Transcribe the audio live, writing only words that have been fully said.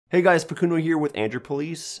Hey guys, Facundo here with Andrew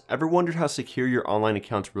Police. Ever wondered how secure your online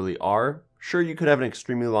accounts really are? Sure, you could have an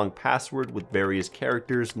extremely long password with various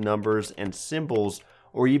characters, numbers, and symbols,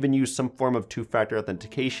 or even use some form of two-factor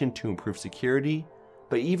authentication to improve security,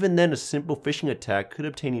 but even then a simple phishing attack could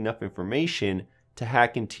obtain enough information to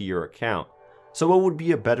hack into your account. So what would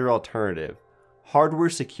be a better alternative? Hardware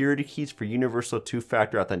security keys for universal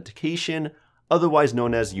two-factor authentication, otherwise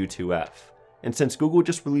known as U2F. And since Google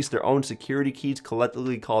just released their own security keys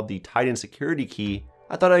collectively called the Titan security key,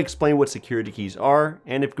 I thought I'd explain what security keys are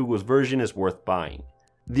and if Google's version is worth buying.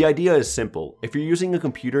 The idea is simple. If you're using a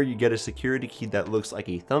computer, you get a security key that looks like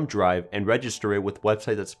a thumb drive and register it with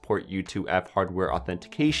websites that support U2F hardware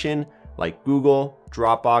authentication like Google,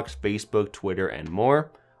 Dropbox, Facebook, Twitter, and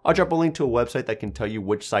more. I'll drop a link to a website that can tell you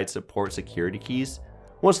which sites support security keys.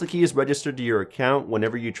 Once the key is registered to your account,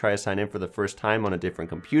 whenever you try to sign in for the first time on a different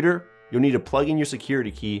computer, you'll need to plug in your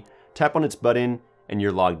security key, tap on its button, and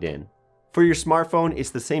you're logged in. For your smartphone,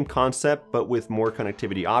 it's the same concept, but with more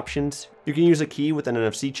connectivity options. You can use a key with an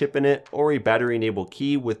NFC chip in it, or a battery-enabled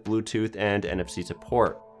key with Bluetooth and NFC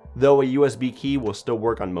support, though a USB key will still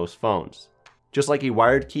work on most phones. Just like a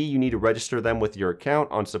wired key, you need to register them with your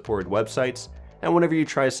account on supported websites, and whenever you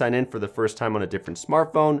try to sign in for the first time on a different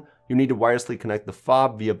smartphone, you need to wirelessly connect the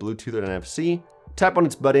fob via Bluetooth or NFC, tap on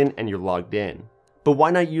its button, and you're logged in. But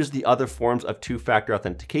why not use the other forms of two-factor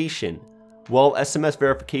authentication? Well, SMS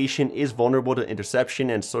verification is vulnerable to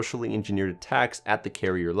interception and socially engineered attacks at the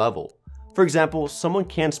carrier level. For example, someone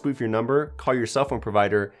can spoof your number, call your cell phone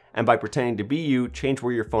provider, and by pretending to be you, change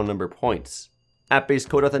where your phone number points. App-based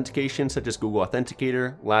code authentication such as Google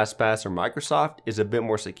Authenticator, LastPass, or Microsoft is a bit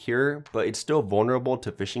more secure, but it's still vulnerable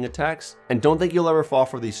to phishing attacks. And don't think you'll ever fall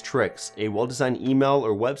for these tricks. A well-designed email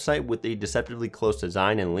or website with a deceptively close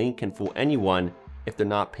design and link can fool anyone if they're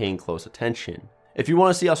not paying close attention. If you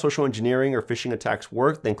want to see how social engineering or phishing attacks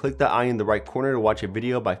work, then click that eye in the right corner to watch a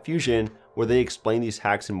video by Feitian where they explain these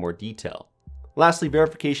hacks in more detail. Lastly,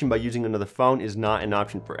 verification by using another phone is not an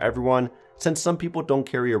option for everyone, since some people don't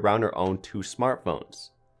carry around or own two smartphones.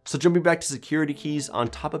 So jumping back to security keys, on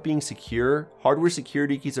top of being secure, hardware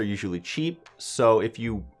security keys are usually cheap, so if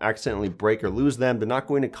you accidentally break or lose them, they're not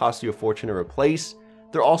going to cost you a fortune to replace.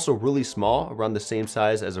 They're also really small, around the same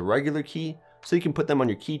size as a regular key, so you can put them on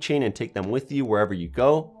your keychain and take them with you wherever you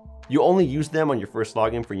go. You only use them on your first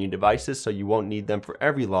login for new devices, so you won't need them for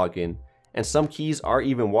every login, and some keys are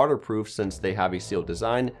even waterproof since they have a sealed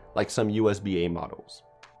design, like some USB-A models.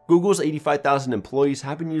 Google's 85,000 employees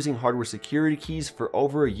have been using hardware security keys for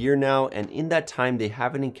over a year now, and in that time they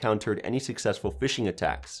haven't encountered any successful phishing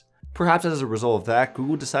attacks. Perhaps as a result of that,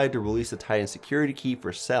 Google decided to release the Titan security key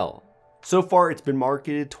for sale. So far it's been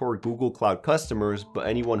marketed toward Google Cloud customers, but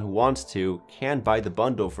anyone who wants to can buy the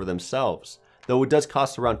bundle for themselves, though it does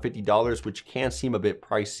cost around $50, which can seem a bit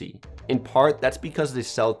pricey. In part, that's because they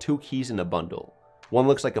sell two keys in a bundle. One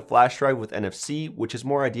looks like a flash drive with NFC, which is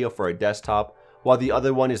more ideal for a desktop, while the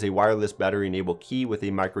other one is a wireless battery-enabled key with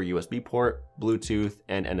a micro USB port, Bluetooth,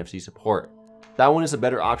 and NFC support. That one is a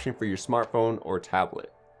better option for your smartphone or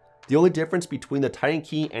tablet. The only difference between the Titan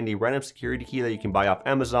key and a random security key that you can buy off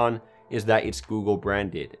Amazon is that it's Google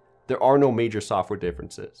branded. There are no major software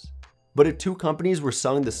differences. But if two companies were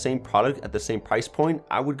selling the same product at the same price point,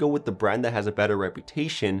 I would go with the brand that has a better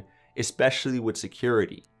reputation, especially with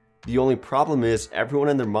security. The only problem is everyone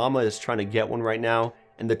and their mama is trying to get one right now,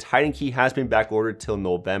 and the Titan key has been backordered till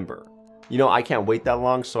November. You know, I can't wait that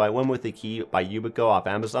long, so I went with the key by Yubico off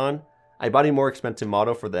Amazon. I bought a more expensive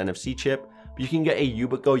model for the NFC chip, but you can get a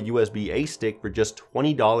Yubico USB-A stick for just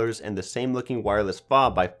 $20 and the same looking wireless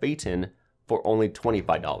fob by Feitian for only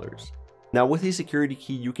 $25. Now with a security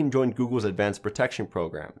key, you can join Google's Advanced Protection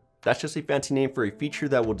program. That's just a fancy name for a feature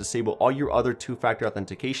that will disable all your other two-factor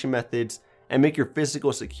authentication methods and make your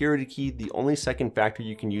physical security key the only second factor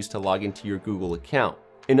you can use to log into your Google account.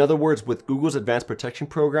 In other words, with Google's Advanced Protection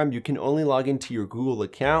program, you can only log into your Google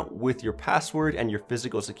account with your password and your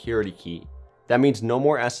physical security key. That means no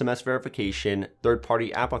more SMS verification,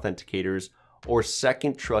 third-party app authenticators, or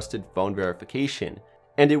second trusted phone verification.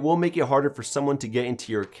 And it will make it harder for someone to get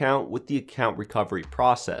into your account with the account recovery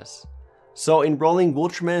process. So enrolling will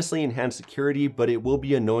tremendously enhance security, but it will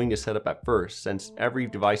be annoying to set up at first, since every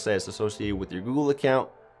device that is associated with your Google account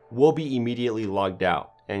will be immediately logged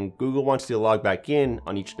out, and Google wants you to log back in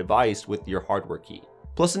on each device with your hardware key.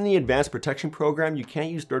 Plus, in the Advanced Protection program, you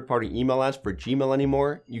can't use third-party email apps for Gmail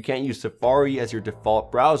anymore, you can't use Safari as your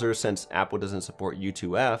default browser since Apple doesn't support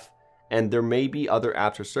U2F, and there may be other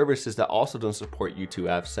apps or services that also don't support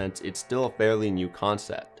U2F since it's still a fairly new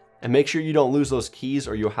concept. And make sure you don't lose those keys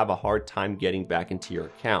or you'll have a hard time getting back into your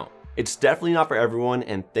account. It's definitely not for everyone,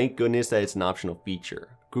 and thank goodness that it's an optional feature.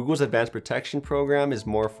 Google's Advanced Protection program is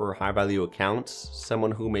more for high-value accounts,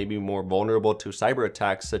 someone who may be more vulnerable to cyber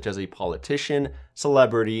attacks such as a politician,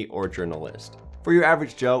 celebrity, or journalist. For your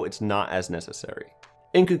average Joe, it's not as necessary.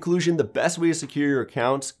 In conclusion, the best way to secure your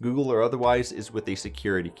accounts, Google or otherwise, is with a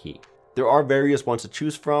security key. There are various ones to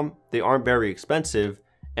choose from, they aren't very expensive,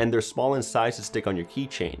 and they're small in size to stick on your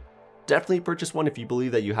keychain. Definitely purchase one if you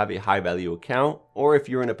believe that you have a high-value account, or if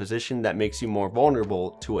you're in a position that makes you more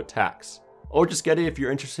vulnerable to attacks. Or just get it if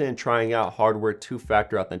you're interested in trying out hardware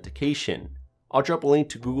two-factor authentication. I'll drop a link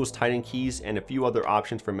to Google's Titan keys and a few other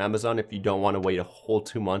options from Amazon if you don't want to wait a whole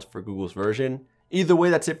 2 months for Google's version. Either way,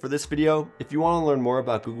 that's it for this video. If you want to learn more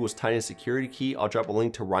about Google's Titan security key, I'll drop a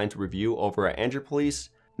link to Ryne's review over at Android Police.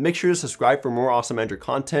 Make sure to subscribe for more awesome Android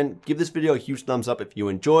content. Give this video a huge thumbs up if you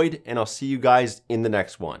enjoyed, and I'll see you guys in the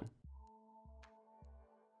next one.